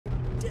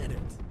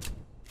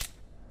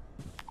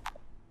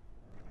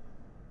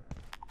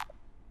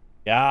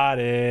Got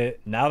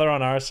it. Now they're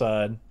on our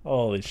side.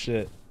 Holy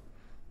shit.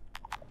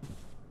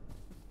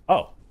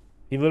 Oh,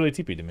 he literally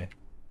TP'd to me.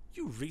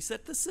 You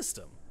reset the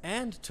system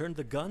and turned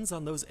the guns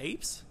on those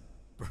apes?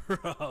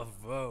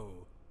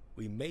 Bravo!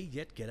 We may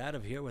yet get out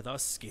of here with our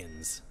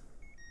skins.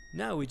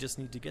 Now we just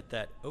need to get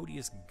that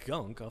odious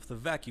gunk off the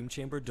vacuum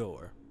chamber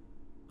door.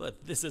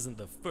 But this isn't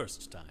the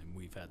first time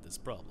we've had this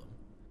problem.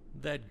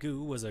 That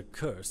goo was a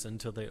curse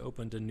until they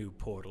opened a new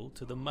portal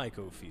to the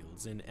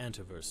mycofields in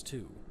Antiverse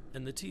 2,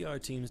 and the TR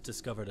teams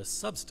discovered a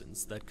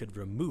substance that could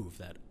remove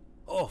that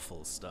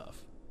awful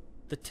stuff.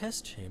 The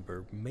test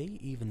chamber may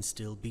even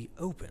still be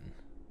open,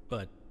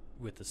 but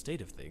with the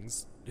state of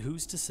things,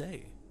 who's to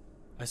say?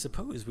 I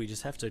suppose we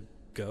just have to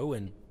go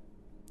and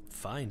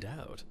find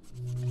out.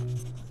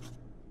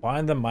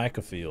 Find the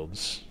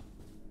mycofields.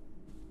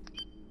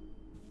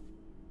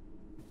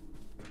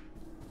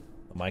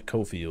 The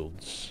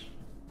mycofields.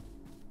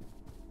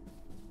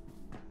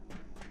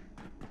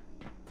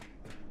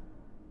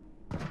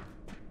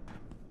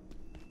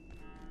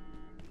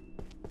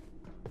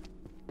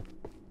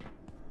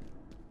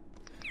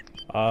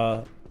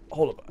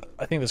 Hold up.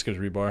 I think this goes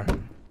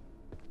rebar.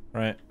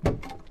 Right?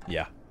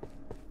 Yeah.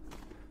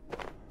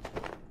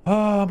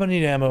 Oh, I'm gonna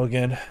need ammo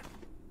again.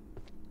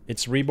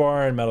 It's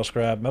rebar and metal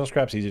scrap. Metal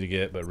scrap's easy to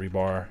get, but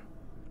rebar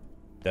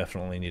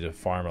definitely need to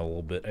farm a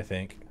little bit, I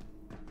think.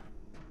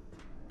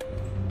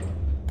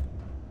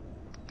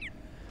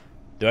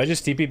 Do I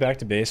just TP back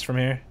to base from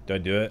here? Do I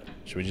do it?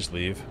 Should we just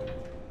leave?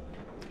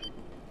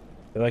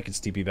 I feel like it's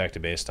TP back to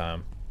base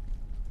time.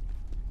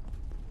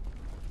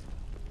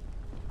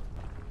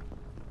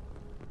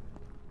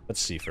 Let's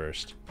see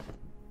first.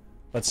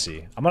 Let's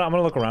see. I'm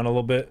gonna look around a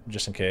little bit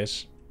just in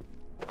case.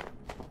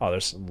 Oh,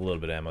 there's a little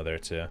bit of ammo there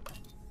too.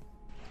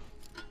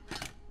 I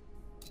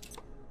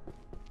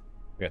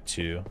got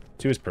 2.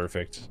 2 is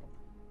perfect.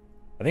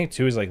 I think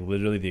 2 is like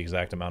literally the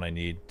exact amount I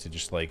need to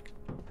just like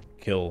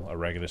kill a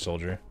regular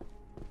soldier.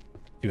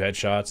 2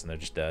 headshots and they're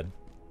just dead.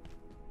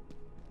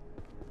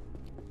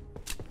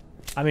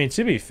 I mean,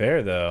 to be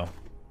fair though,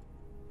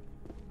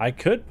 I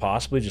could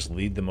possibly just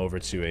lead them over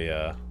to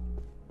a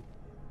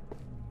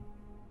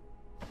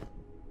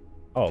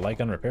oh, light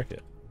gun repair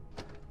kit.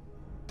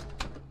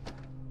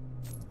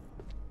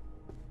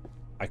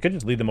 I could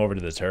just lead them over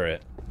to the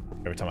turret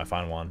every time I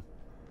find one.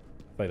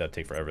 I feel like that'd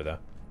take forever though.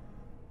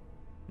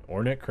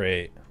 Ordnance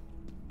crate.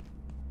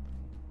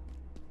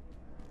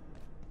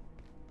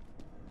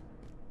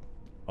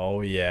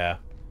 Oh yeah.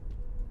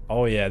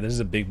 Oh yeah, this is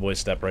a big boy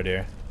step right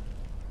here.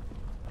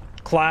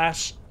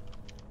 Class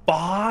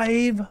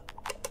 5?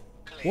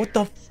 What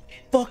the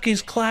fuck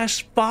is class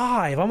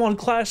 5? I'm on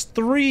class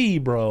 3,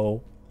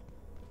 bro.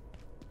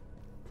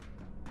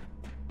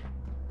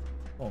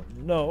 Oh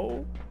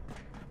no.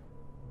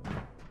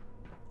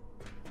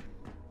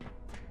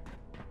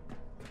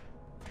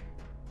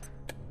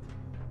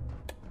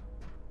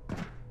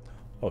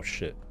 Oh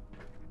shit.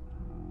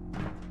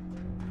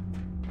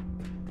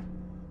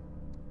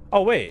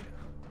 Oh wait.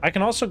 I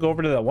can also go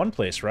over to that one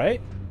place,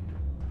 right?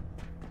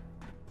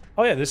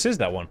 Oh yeah, this is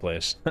that one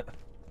place.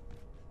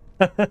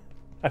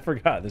 I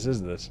forgot, this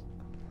is this.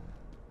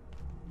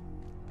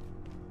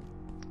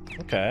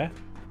 Okay.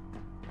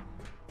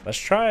 Let's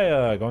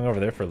try going over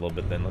there for a little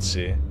bit then, let's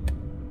see.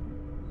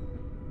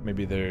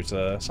 Maybe there's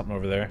something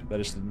over there that I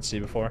just didn't see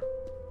before.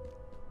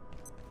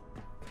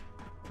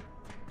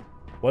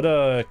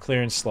 What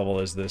clearance level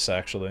is this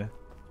actually?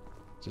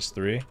 Is this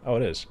 3? Oh,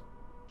 it is.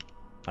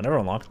 I never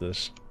unlocked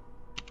this.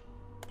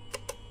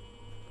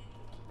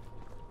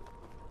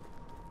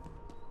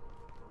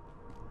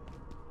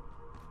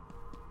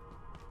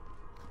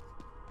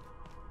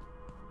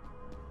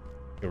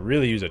 Could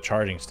really use a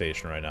charging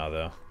station right now,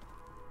 though.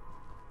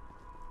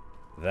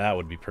 That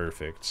would be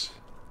perfect.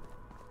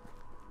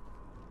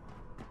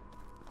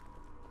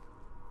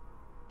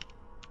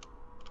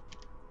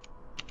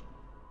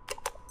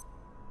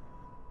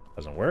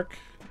 Doesn't work.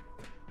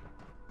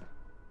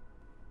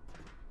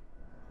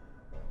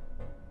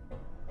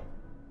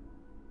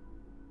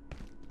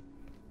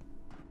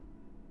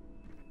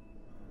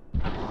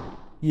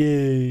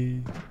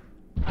 Yay.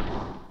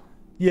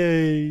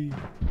 Yay.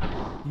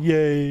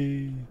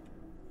 Yay.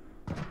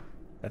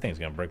 That thing's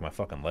gonna break my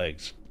fucking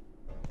legs.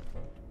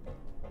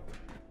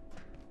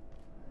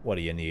 What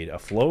do you need? A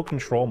flow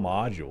control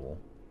module.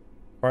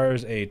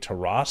 Requires a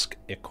Tarask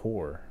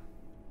Icor.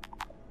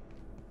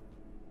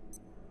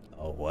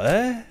 A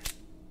what?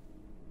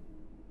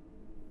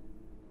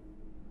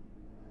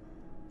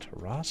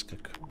 Tarask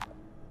Icor.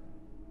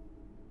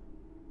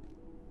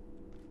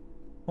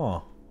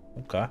 Huh.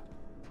 Okay.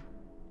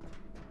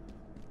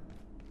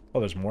 Oh,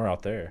 there's more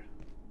out there.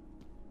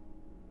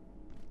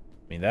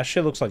 I mean, that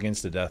shit looks like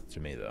insta-death to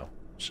me, though.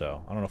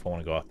 So, I don't know if I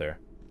want to go out there.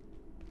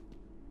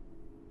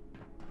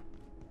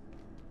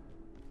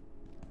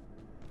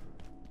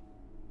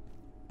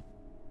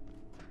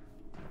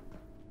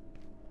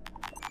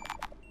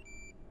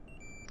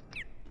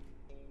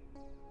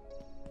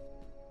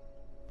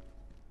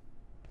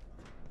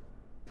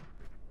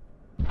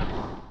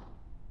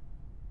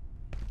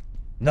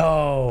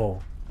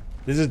 No!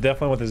 This is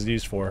definitely what this is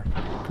used for.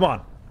 Come Come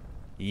on.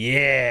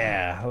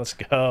 Yeah, let's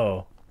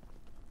go.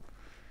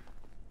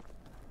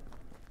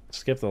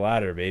 Skip the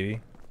ladder,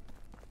 baby.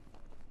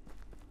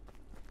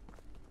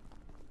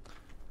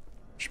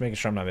 Just making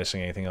sure I'm not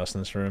missing anything else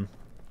in this room.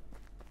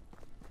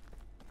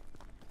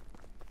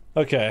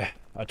 Okay,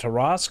 a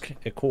Tarask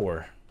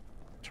Ekor.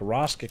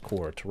 Tarask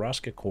Ekor.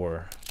 Tarask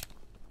Ekor.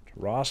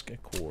 Tarask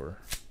Ekor.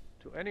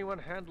 To anyone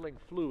handling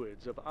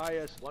fluids of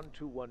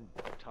IS-121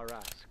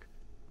 Tarask,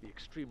 be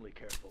extremely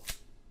careful.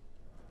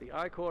 The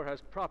I-Core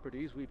has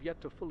properties we've yet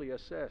to fully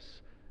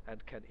assess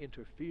and can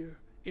interfere,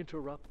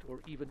 interrupt, or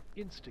even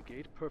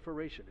instigate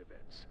perforation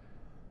events.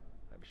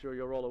 I'm sure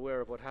you're all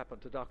aware of what happened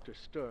to Dr.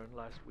 Stern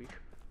last week.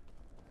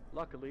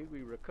 Luckily,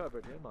 we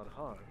recovered him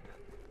unharmed.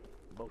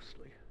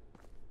 Mostly.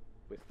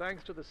 With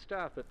thanks to the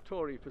staff at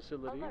Tori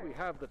facility, we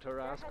have the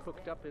Tarask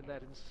hooked up in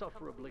that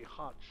insufferably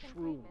hot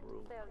shroom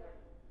room.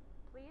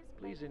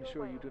 Please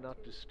ensure you do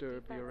not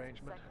disturb the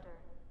arrangement.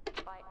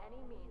 By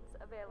any means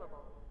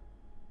available.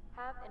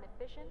 Have an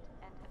efficient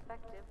and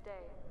effective day.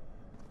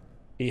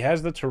 He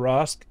has the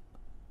Tarask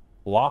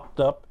locked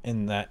up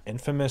in that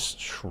infamous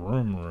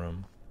shroom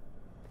room.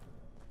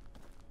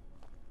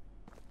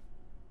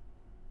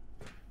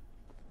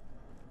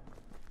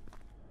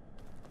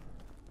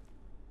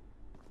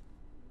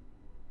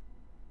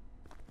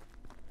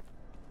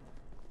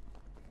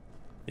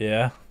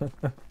 Yeah.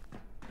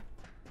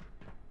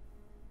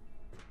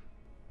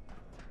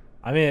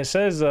 I mean, it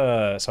says,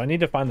 so I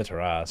need to find the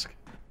Tarask.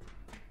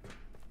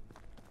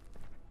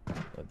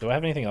 Do I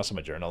have anything else in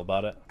my journal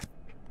about it?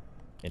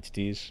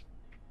 Entities.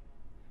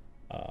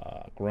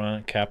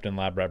 Grunt, Captain,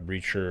 Lab Rat,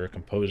 Breacher,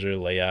 Composer,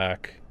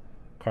 Layak,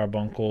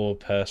 Carbuncle,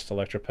 Pest,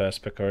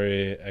 Electropest,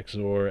 Picari,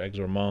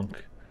 Exor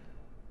Monk.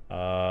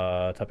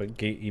 Topic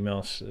Gate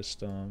Email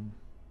System.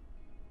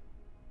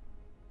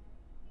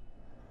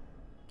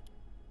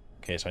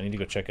 Okay, so I need to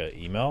go check an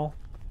email.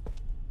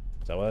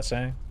 Is that what that's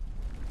saying?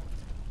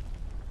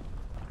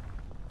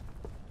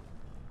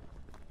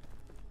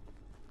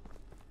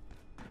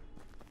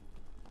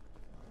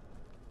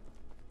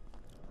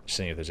 Just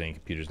seeing if there's any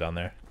computers down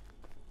there.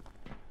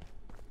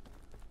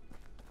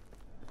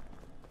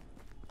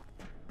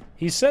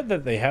 He said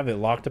that they have it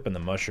locked up in the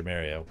mushroom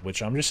area,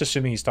 which I'm just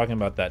assuming he's talking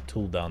about that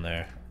tool down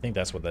there. I think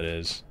that's what that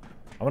is.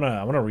 I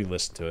wanna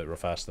re-listen to it real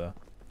fast though.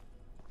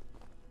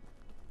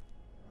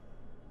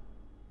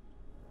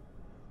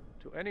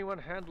 To anyone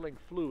handling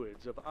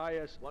fluids of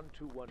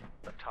IS-121,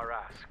 the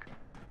Tarask,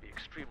 be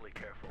extremely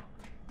careful.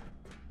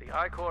 The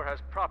I-Core has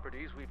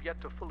properties we've yet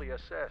to fully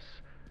assess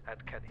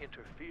and can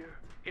interfere,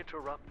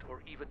 interrupt,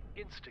 or even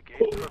instigate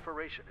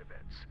perforation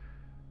events.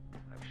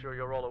 I'm sure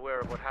you're all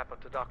aware of what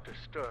happened to Dr.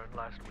 Stern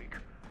last week.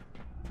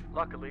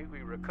 Luckily, we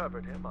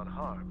recovered him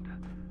unharmed.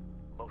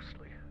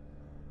 Mostly.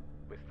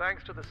 With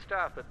thanks to the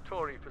staff at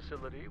Tori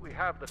facility, we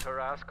have the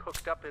Tarask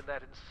hooked up in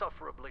that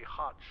insufferably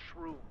hot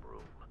shroom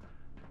room.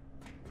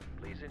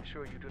 Please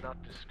ensure you do not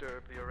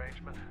disturb the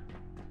arrangement.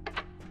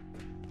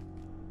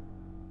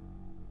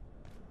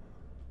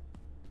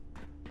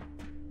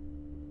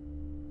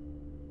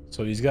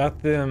 So he's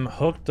got them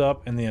hooked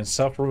up in the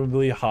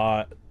insufferably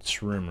hot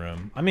shroom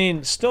room. I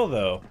mean, still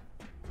though,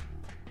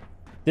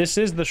 this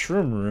is the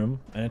shroom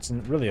room, and it's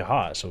really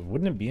hot. So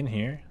wouldn't it be in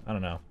here? I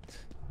don't know.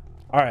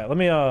 All right, let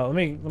me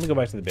go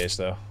back to the base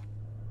though.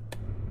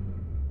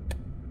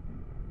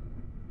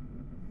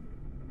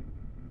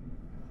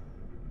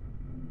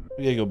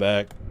 We gotta go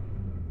back.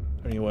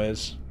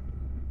 Anyways,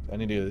 I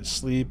need to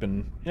sleep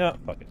and yeah,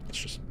 fuck it. Let's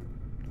just.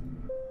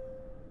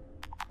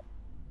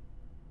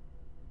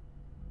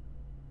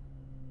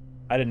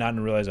 I did not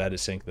realize I had to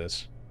sync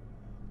this.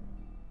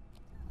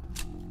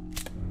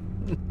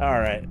 All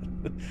right,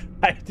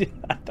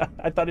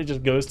 I thought it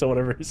just goes to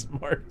whatever is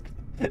marked.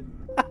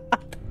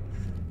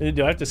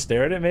 Do I have to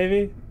stare at it?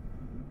 Maybe.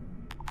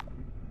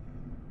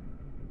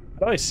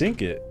 How do I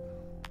sync it?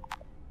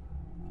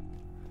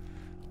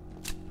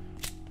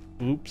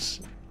 Oops.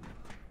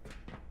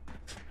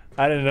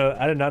 I didn't know.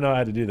 I did not know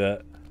how to do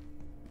that.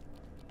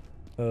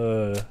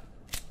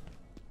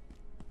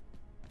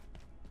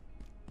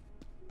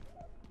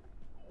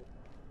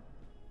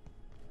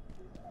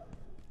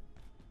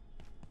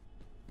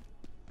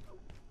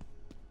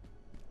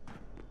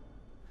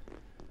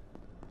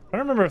 I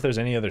don't remember if there's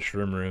any other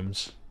shroom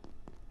rooms.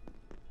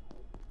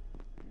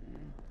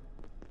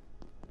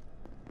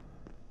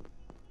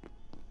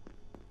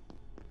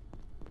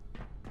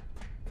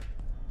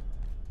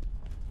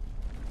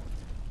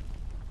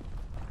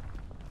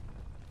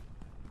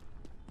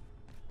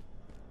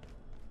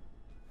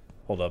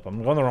 Hold up,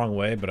 I'm going the wrong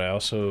way, but I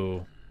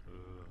also...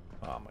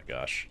 Oh my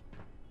gosh.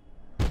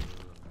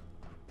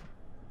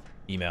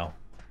 Email.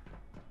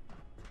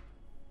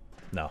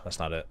 No, that's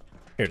not it.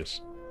 Here it is.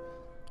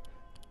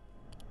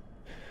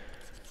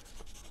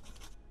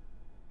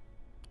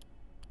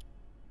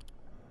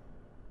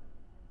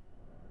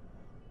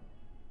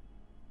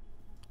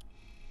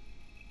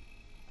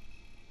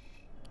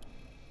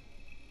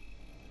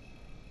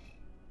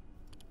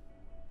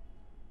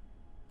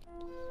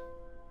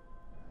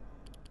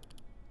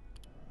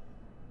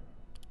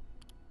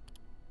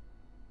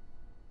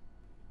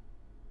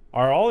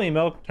 Are all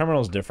email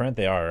terminals different?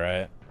 They are,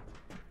 right?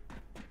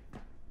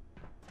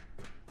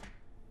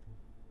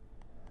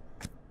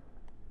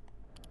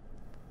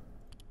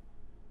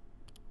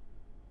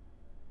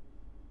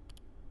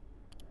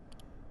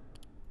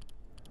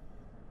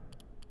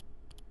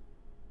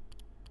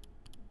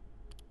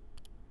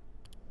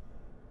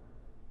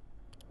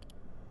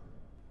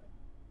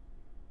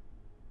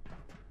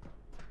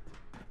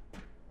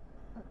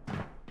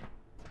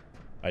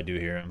 I do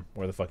hear him.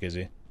 Where the fuck is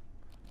he?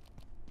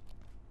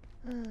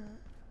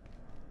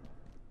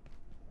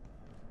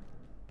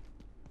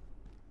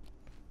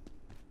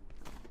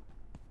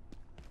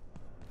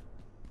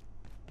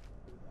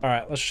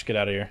 Alright, let's just get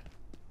out of here.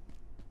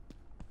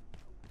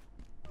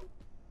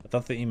 I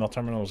thought the email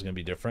terminal was going to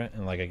be different,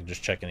 and like I could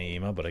just check any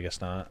email, but I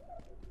guess not.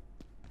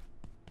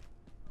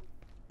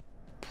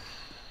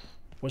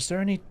 Was there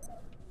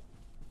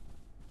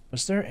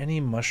any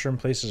mushroom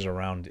places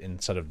around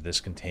inside of this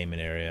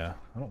containment area?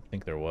 I don't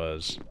think there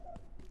was.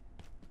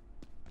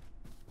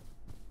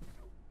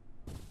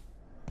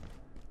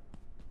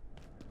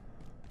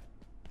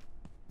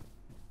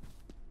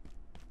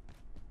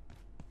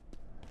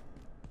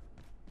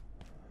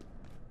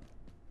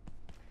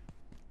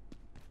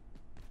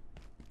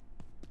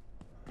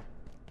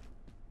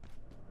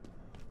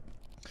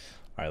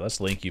 Alright,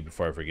 let's link you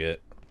before I forget.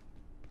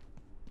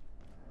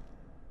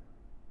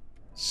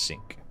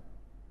 Sync.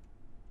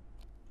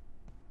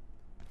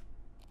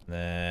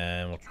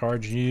 Then we'll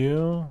charge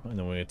you, and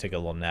then we're gonna take a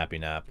little nappy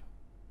nap.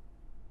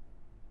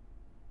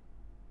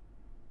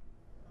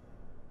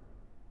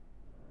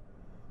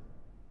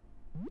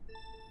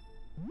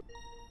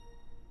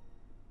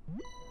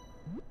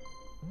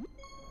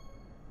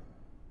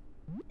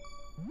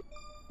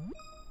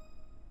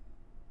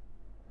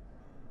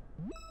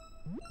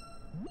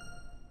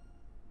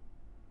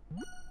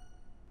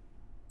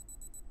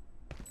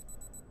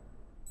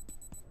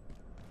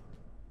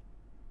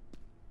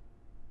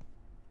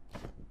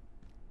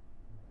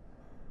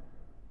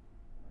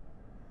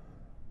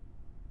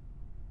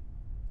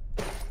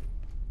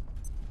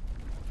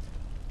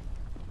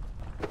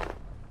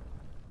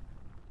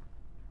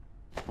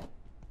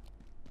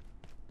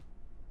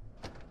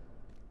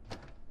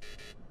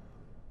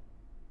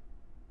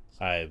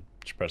 I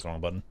just pressed the wrong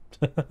button.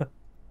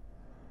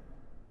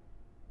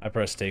 I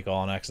pressed take all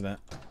on accident.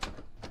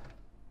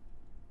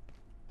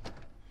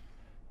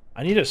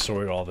 I need to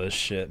sort all this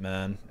shit,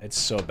 man. It's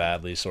so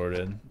badly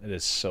sorted. It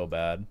is so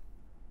bad.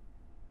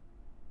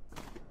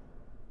 I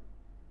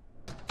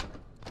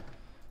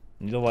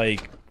need to,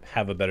 like,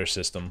 have a better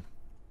system.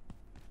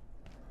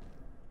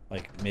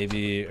 Like,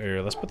 maybe...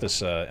 Or let's put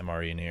this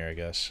MRE in here, I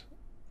guess.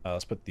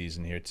 Let's put these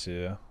in here,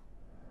 too.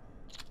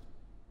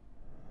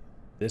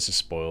 This is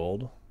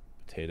spoiled.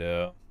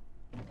 Potato.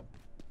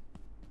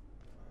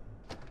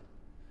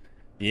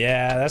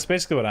 Yeah, that's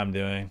basically what I'm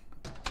doing.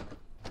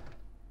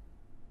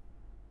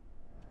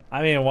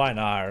 I mean, why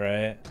not,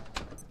 right?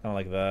 Kind of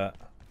like that.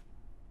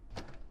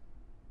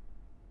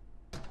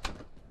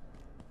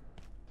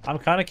 I'm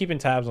kind of keeping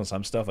tabs on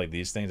some stuff, like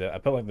these things. I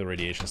put, like, the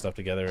radiation stuff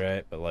together,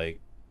 right? But,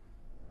 like,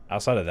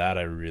 outside of that,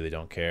 I really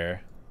don't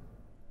care.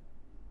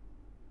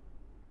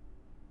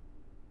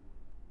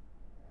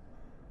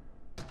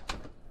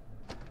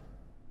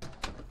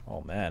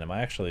 Oh, man, am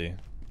I actually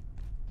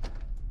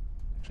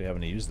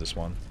having to use this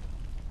one?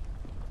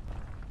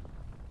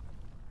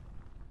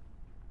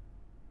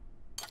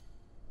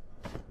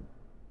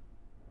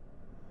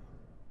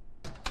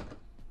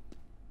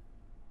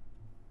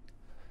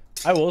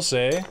 I will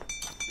say,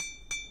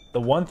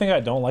 the one thing I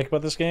don't like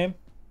about this game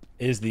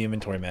is the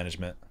inventory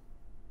management.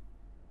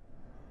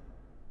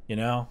 You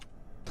know?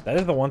 That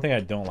is the one thing I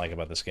don't like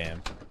about this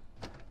game.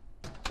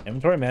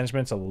 Inventory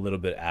management's a little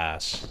bit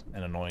ass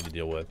and annoying to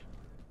deal with.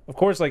 Of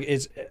course, like,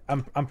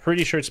 I'm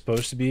pretty sure it's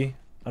supposed to be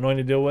annoying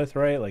to deal with,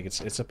 right? Like,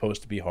 it's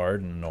supposed to be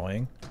hard and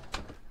annoying.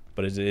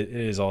 But it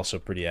is also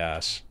pretty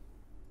ass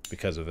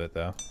because of it,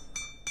 though.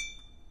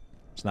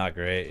 It's not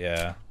great,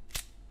 yeah.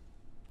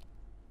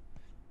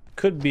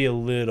 Could be a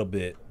little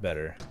bit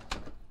better.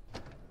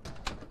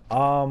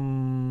 I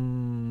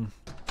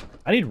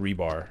need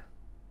rebar.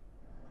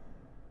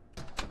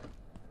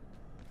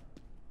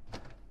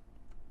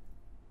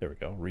 There we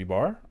go,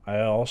 rebar. I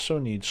also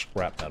need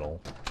scrap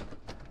metal.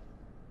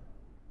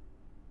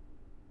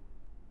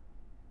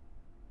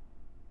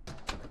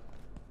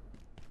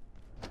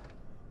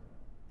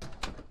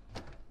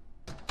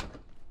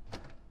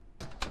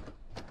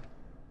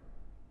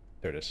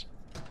 There it is.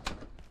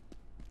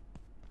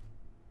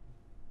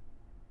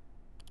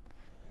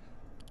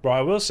 Bro,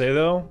 I will say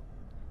though,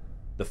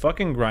 the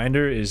fucking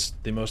grinder is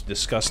the most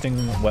disgusting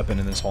weapon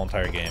in this whole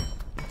entire game.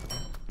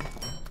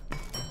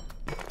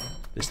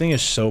 This thing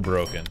is so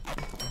broken.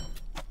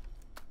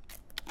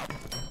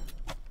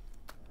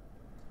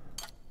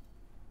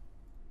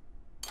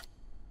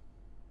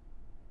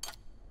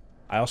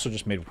 I also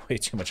just made way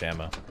too much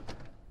ammo.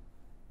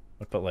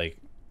 I'll put like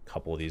a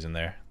couple of these in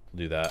there. We'll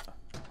do that.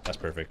 That's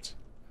perfect.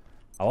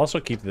 I'll also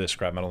keep the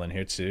scrap metal in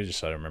here too, just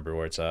so I remember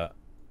where it's at.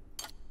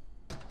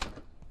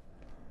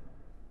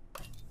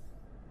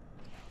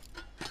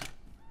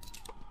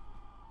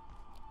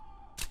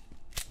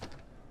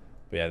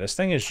 But yeah, this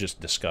thing is just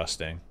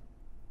disgusting.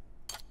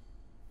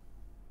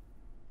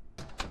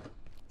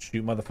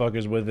 Shoot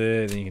motherfuckers with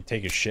it, then you can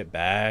take your shit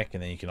back,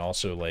 and then you can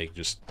also, like,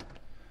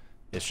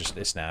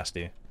 it's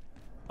nasty.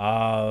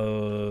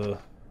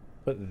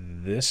 Put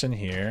this in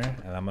here,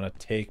 and I'm gonna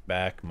take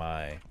back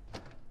my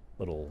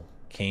little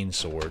cane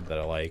sword that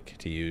I like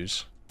to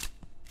use.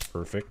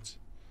 Perfect.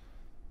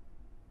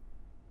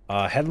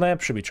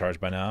 Headlamp should be charged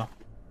by now.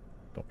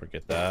 Don't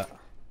forget that.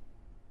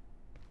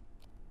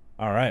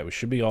 Alright, we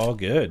should be all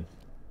good.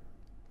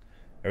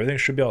 Everything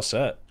should be all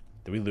set.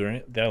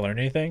 Did I learn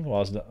anything while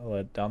I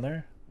was down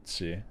there? Let's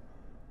see.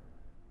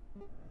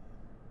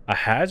 A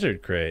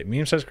hazard crate.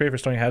 Medium-sized crate for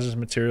storing hazardous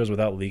materials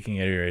without leaking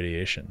any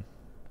radiation.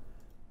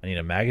 I need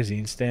a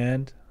magazine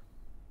stand.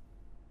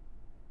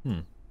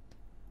 I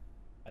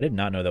did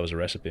not know that was a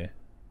recipe.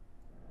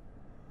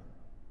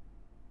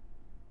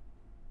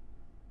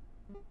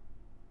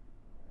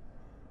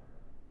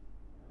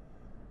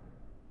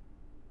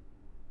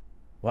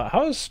 Wow,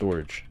 how is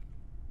storage?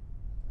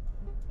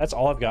 That's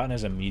all I've gotten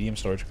is a medium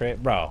storage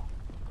crate? Bro.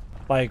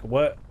 Like,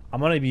 what? I'm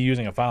gonna be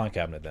using a filing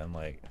cabinet then,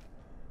 like.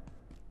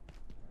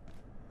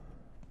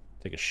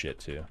 Take a shit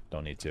too.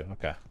 Don't need to.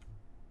 Okay.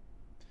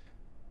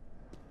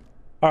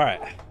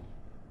 Alright.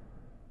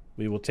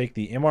 We will take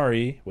the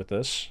MRE with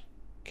us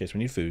in case we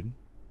need food.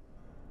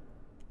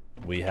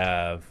 We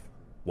have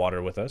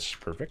water with us.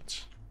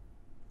 Perfect.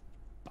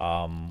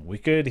 We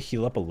could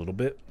heal up a little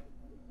bit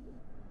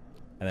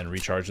and then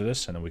recharge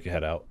this, and then we could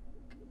head out.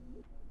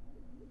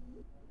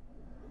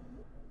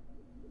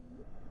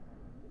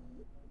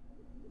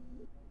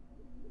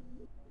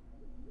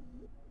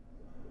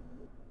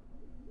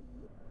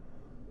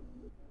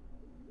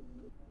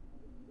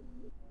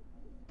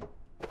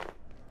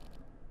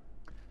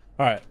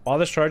 Alright, while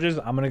this charges,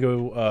 I'm gonna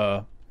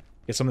go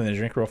get something to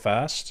drink real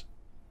fast.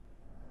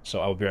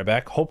 So I will be right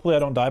back. Hopefully I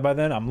don't die by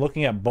then. I'm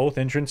looking at both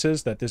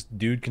entrances that this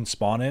dude can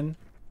spawn in.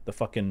 The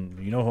fucking,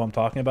 you know who I'm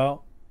talking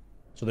about?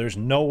 So there's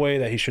no way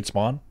that he should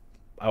spawn.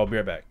 I will be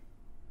right back.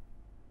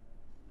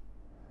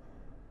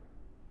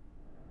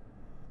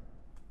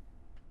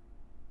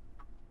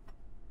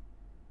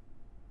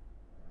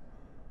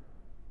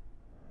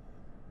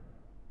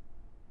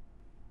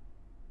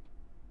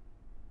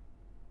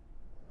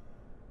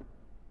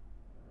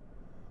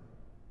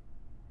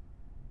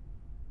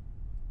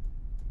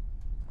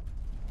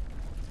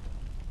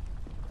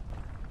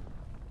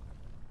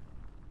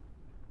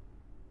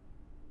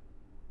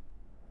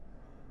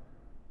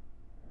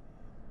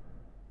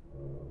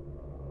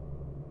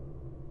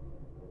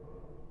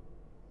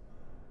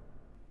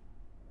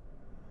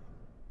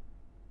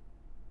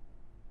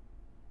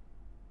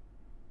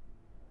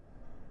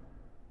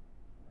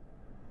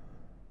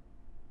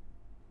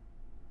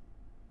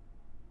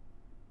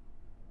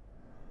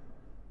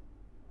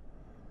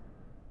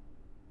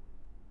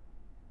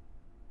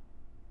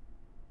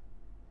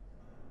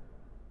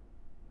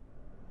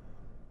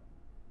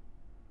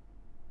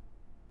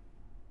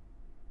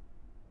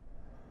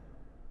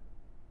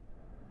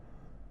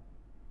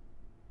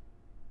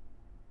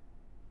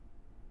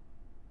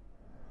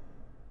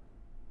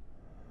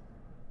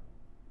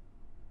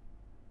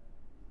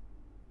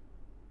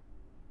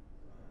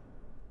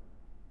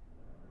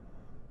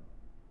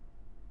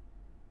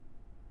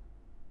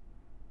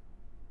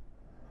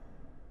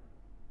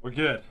 We're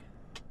good.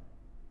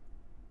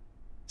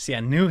 See,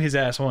 I knew his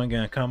ass wasn't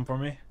gonna come for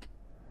me.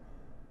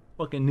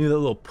 Fucking knew that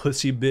little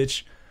pussy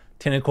bitch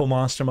tentacle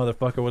monster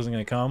motherfucker wasn't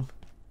gonna come.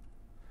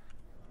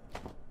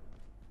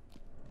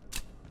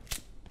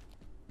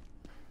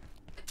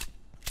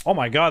 Oh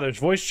my god, there's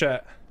voice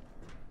chat.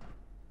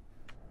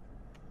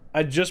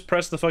 I just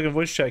pressed the fucking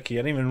voice chat key.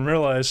 I didn't even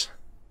realize.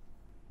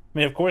 I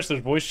mean, of course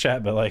there's voice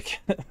chat, but like...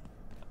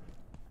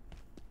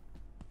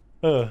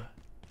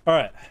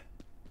 Alright.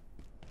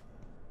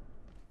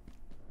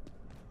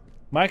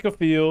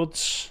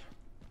 Microfields.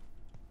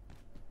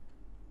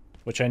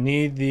 Which I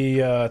need the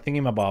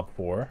thingy-mabob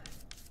for.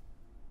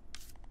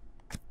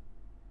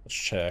 Let's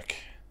check.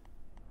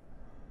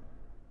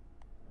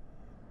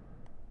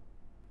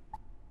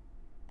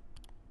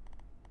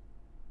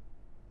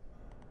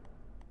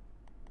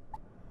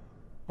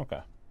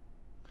 Okay.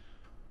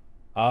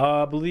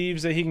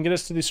 Believes that he can get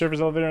us to the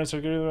surface elevator and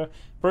so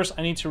first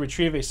I need to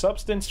retrieve a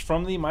substance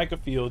from the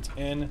microfields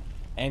in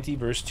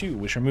Antiverse 2,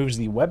 which removes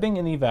the webbing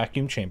in the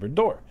vacuum chamber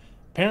door.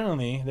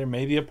 Apparently, there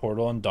may be a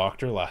portal in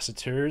Dr.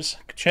 Lassiter's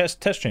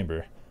test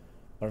chamber.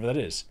 Whatever that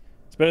is.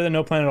 It's better than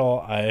no plan at all,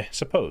 I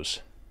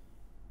suppose.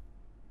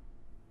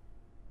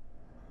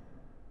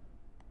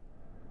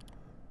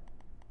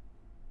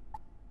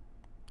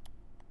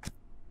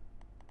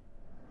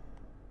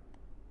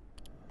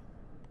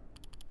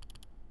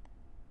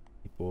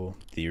 People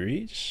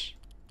theories.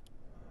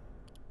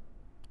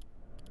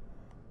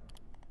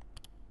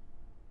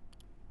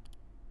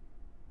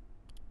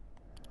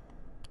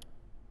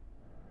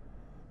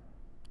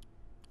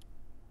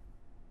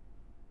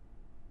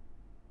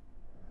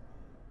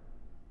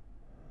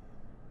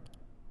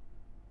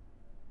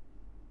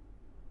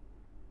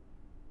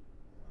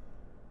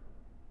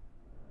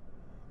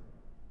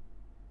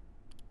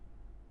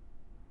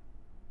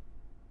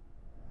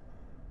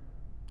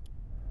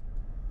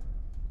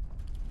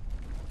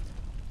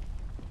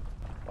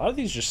 A lot of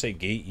these just say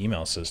gate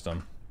email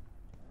system.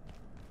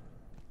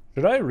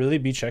 Should I really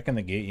be checking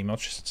the gate email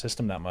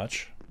system that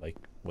much? Like,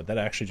 would that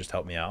actually just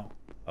help me out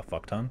a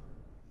fuck ton?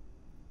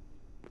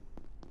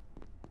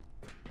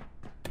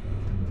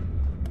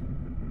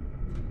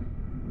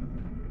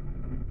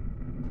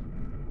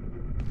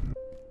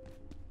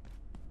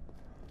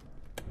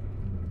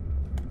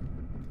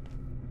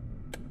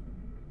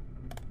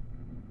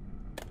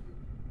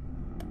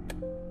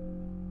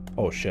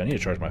 Oh shit, I need to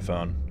charge my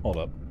phone. Hold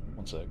up.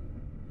 One sec.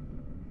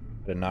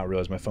 I did not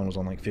realize my phone was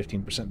on like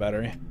 15%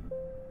 battery.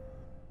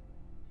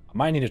 I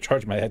might need to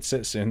charge my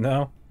headset soon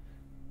though.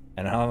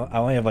 And I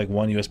only have like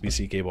one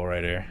USB-C cable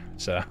right here,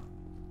 so...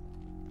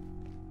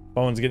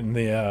 Phone's getting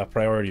the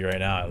priority right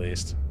now, at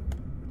least.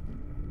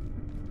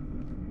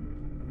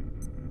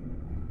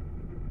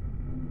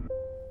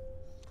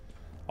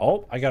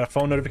 Oh, I got a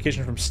phone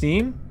notification from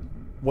Steam.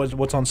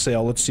 What's on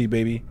sale? Let's see,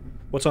 baby.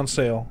 What's on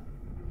sale?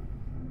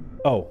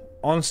 Oh,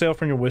 on sale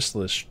from your wish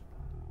list.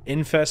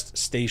 Infest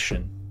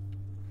Station.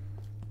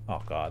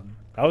 Oh god.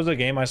 That was a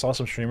game I saw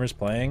some streamers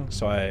playing,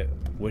 so I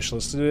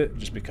wishlisted it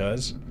just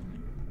because.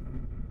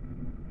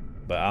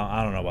 But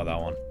I don't know about that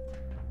one.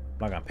 I'm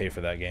not gonna pay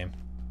for that game.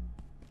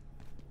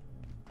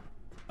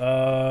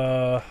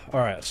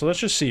 Alright, so let's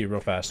just see real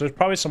fast. There's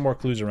probably some more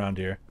clues around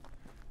here.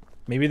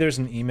 Maybe there's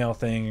an email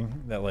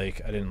thing that, like,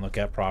 I didn't look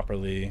at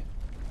properly.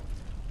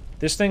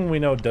 This thing we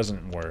know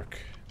doesn't work,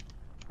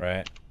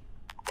 right?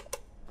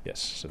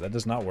 Yes, so that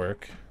does not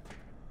work.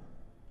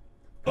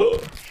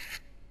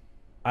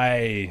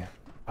 I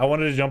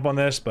wanted to jump on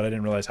this, but I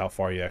didn't realize how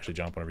far you actually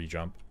jump whenever you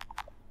jump.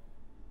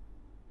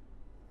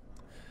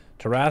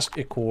 Tarask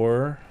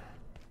Ichor.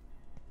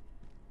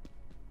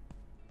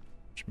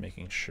 Just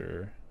making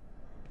sure.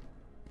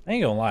 I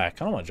ain't gonna lie, I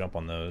kinda wanna jump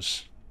on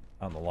those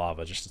out in the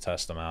lava just to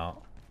test them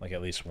out. Like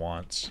at least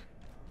once.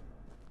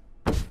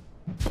 Okay.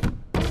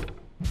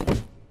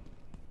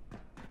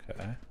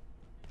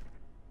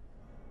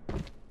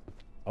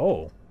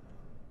 Oh.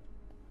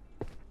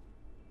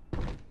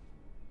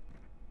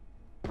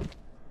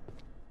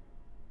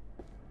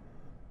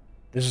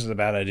 This is a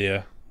bad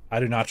idea. I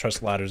do not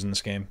trust ladders in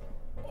this game.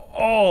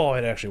 Oh,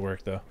 it actually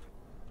worked though.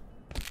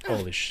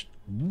 Holy sh...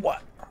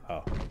 What?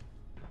 Oh.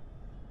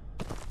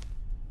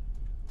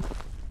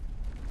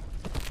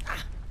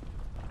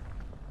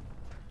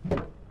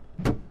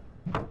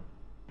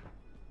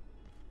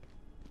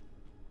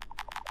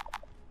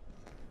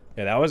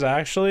 Yeah, that was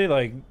actually,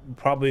 like,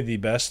 probably the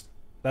best...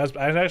 That was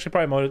actually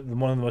probably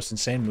one of the most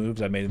insane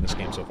moves I've made in this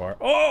game so far.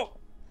 Oh!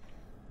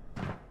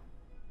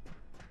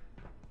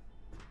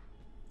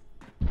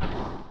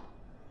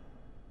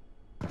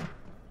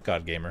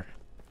 God gamer.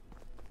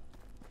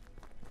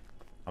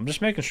 I'm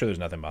just making sure there's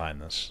nothing behind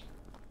this.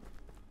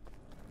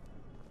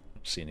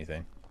 Don't see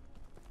anything.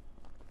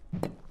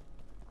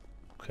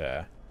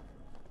 Okay.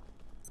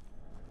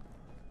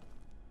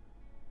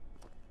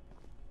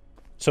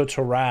 So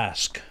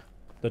Tarask.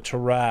 The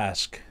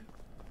Tarask.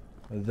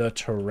 The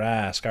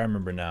Tarask. I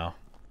remember now.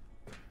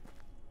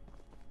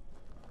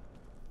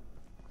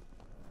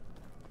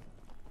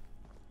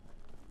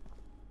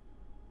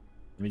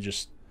 Let me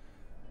just...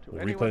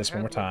 We'll replay this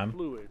one more time.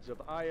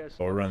 But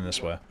we're running this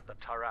way. The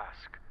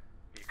Tarask.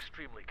 Be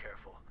extremely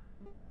careful.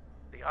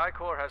 The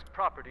Ichor has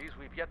properties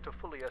we've yet to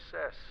fully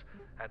assess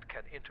and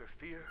can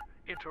interfere,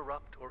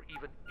 interrupt, or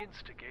even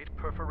instigate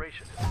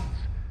perforation events.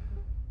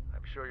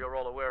 I'm sure you're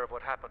all aware of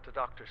what happened to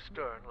Dr.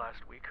 Stern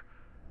last week.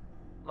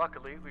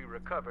 Luckily, we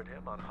recovered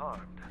him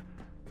unharmed.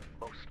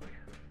 Mostly.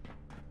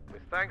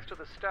 With thanks to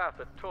the staff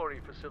at Tory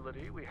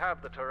facility, we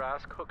have the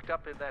Tarask hooked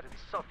up in that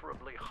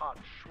insufferably hot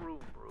shroom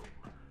room.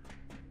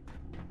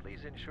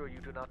 Please ensure you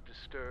do not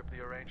disturb the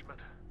arrangement.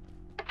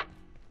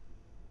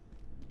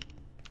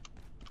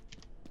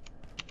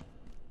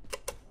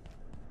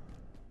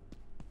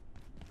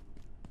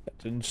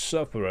 That's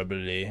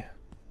insufferably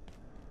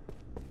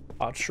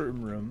hot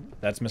shroom room.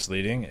 That's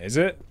misleading, is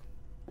it?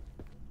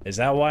 Is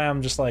that why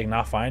I'm just like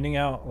not finding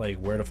out like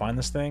where to find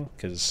this thing?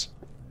 Because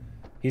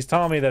he's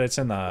telling me that it's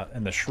in the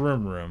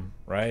shroom room,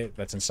 right?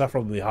 That's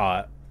insufferably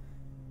hot.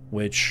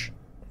 Which,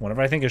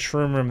 whenever I think of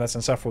shroom room that's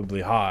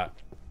insufferably hot,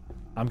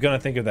 I'm gonna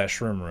think of that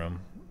shroom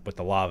room with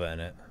the lava in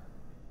it.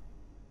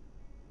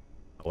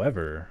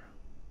 However,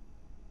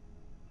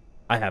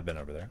 I have been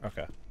over there.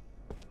 Okay.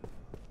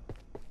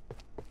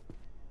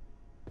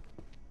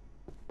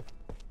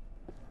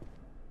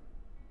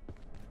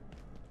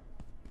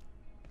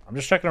 I'm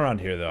just checking around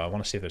here, though. I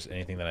want to see if there's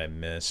anything that I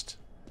missed.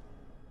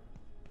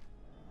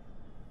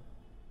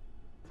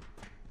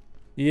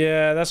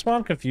 Yeah, that's what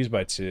I'm confused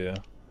by, too.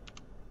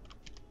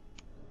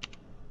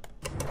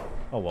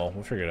 Oh, well,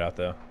 we'll figure it out,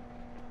 though.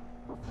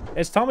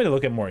 It's telling me to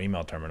look at more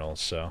email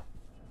terminals, so...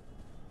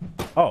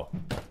 Oh.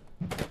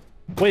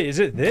 Wait, is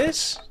it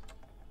this?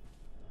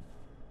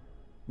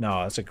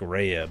 No, that's a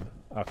grayib.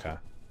 Okay. I think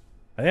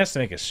that's to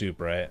make a soup,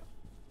 right?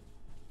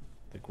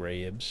 The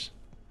grayibs.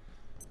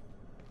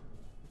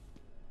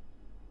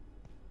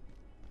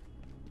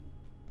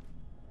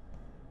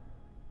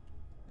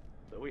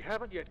 Though we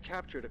haven't yet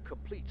captured a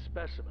complete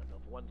specimen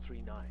of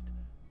 139.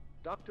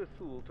 Dr.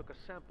 Thule took a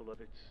sample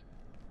of its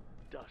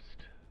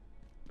dust,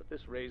 but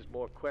this raised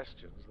more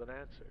questions than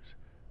answers.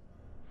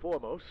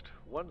 Foremost,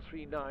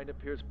 139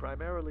 appears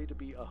primarily to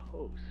be a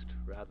host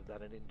rather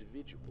than an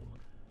individual.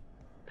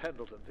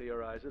 Pendleton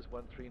theorizes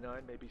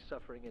 139 may be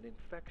suffering an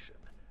infection,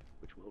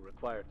 which will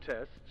require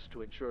tests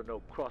to ensure no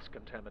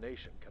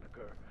cross-contamination can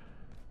occur.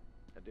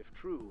 And if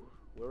true,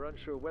 we're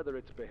unsure whether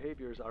its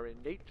behaviors are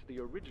innate to the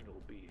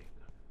original being,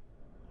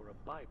 or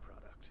a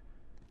byproduct.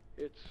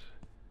 It's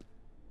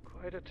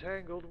quite a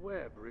tangled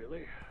web,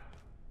 really.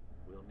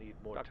 We'll need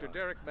more time. Dr.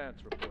 Derek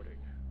Mance reporting,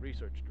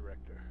 Research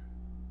Director.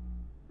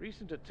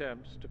 Recent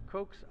attempts to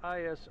coax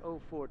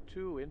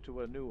IS-042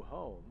 into a new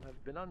home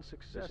have been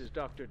unsuccessful. This is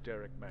Dr.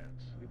 Derek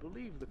Mance. We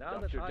believe that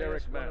Dr.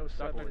 Derek Mance,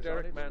 Dr.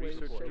 Derek Mance,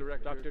 Research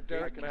Director. Dr.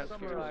 Derek Mance,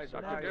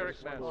 Dr.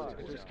 Derek Mance,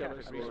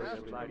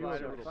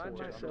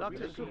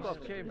 Dr.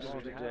 Sukov came to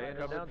me today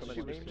and announced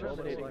she was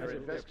terminating her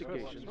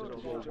investigations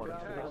into World War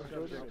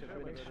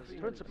II.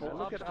 Principal,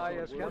 look at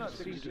IS cannot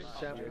cease its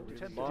sample,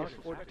 mark,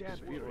 or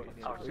dampen.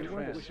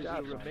 Everyone wishes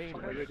to remain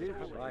where it is.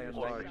 By and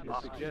large, the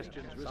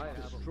suggestions risk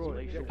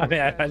destroying. I mean,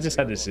 I just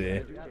had to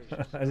see.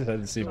 I just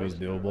had to see if it was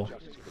doable,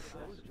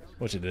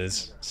 which it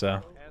is.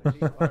 So.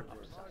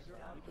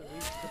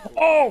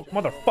 Oh,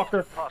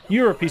 motherfucker!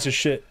 You're a piece of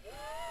shit.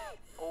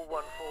 014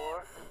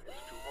 is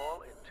to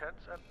all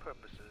intents and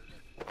purposes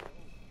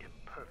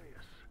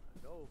impervious.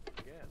 No,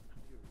 again,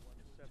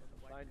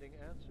 finding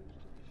answers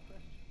to these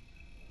questions.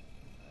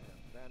 I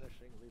have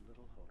vanishingly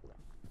little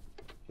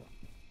hope.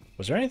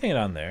 Was there anything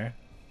down there?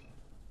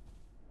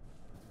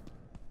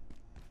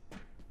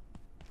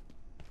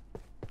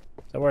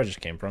 Is that where I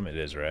just came from? It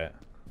is, right?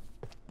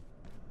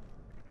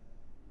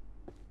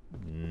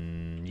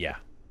 Yeah.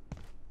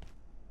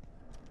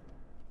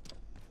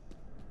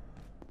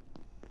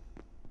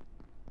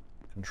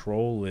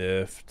 Control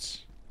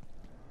lift.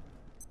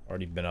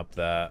 Already been up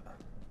that.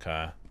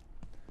 Okay.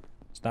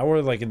 So now we're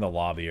like in the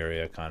lobby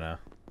area, kind of.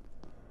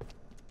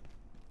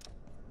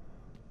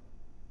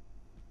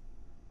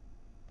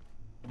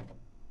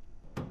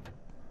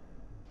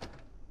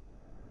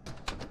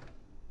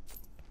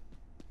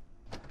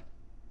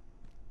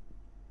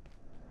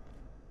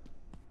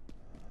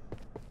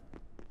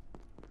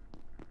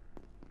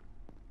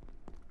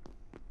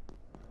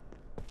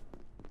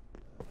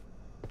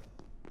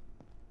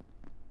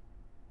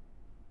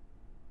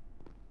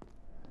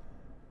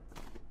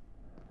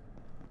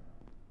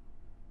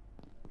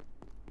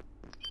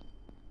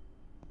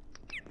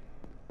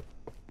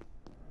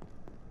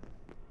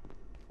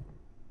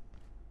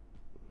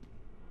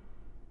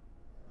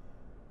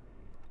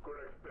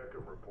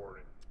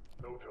 Reporting.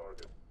 No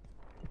target.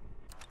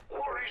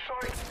 Quarry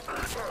site!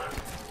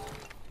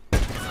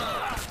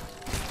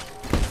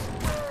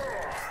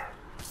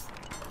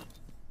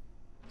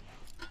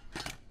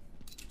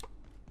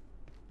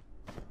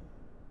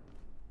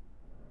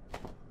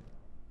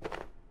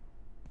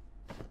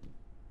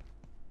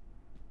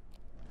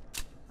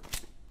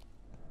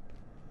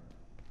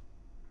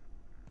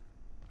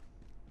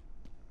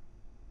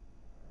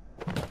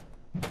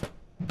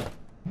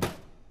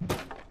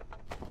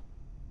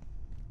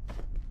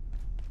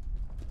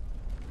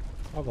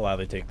 I'll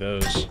gladly take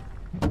those.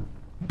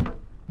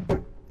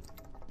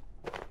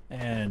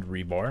 And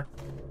rebar.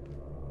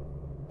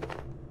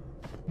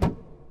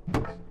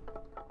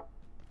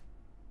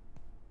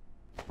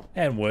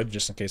 And wood,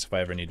 just in case if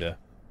I ever need to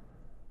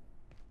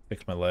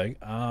fix my leg.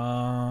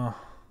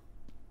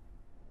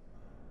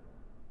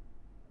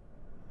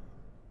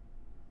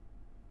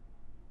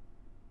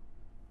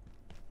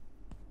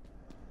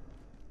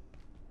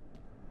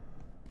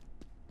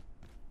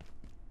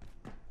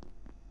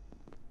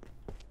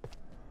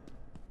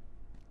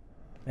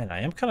 Man,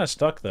 I am kind of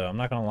stuck though, I'm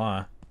not gonna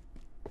lie.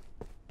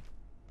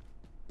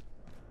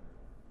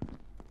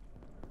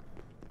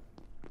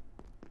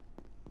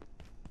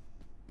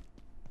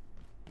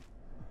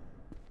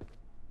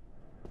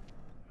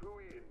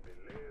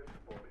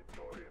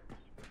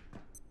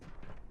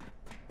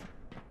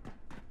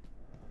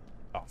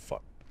 Oh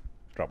fuck.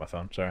 Dropped my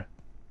phone, sorry.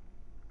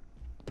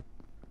 I'm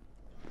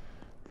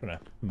gonna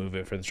move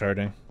it for the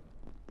charging.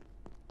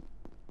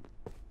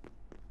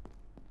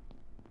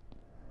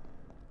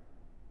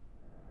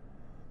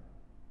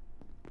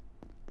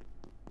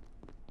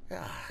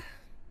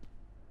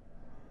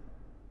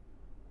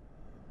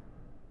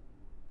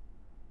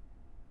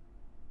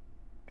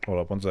 Hold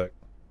up one sec.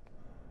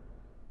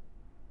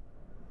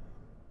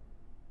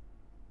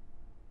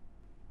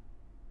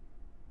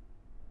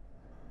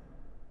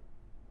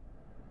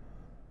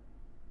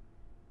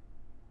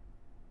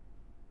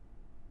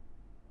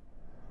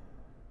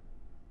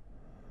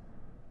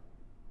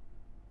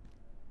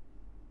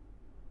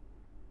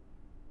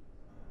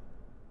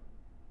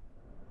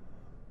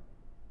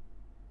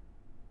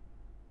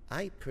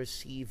 I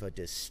perceive a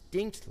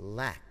distinct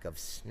lack of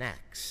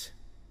snacks.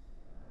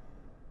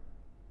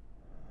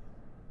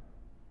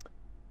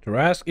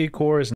 Tarrasque core is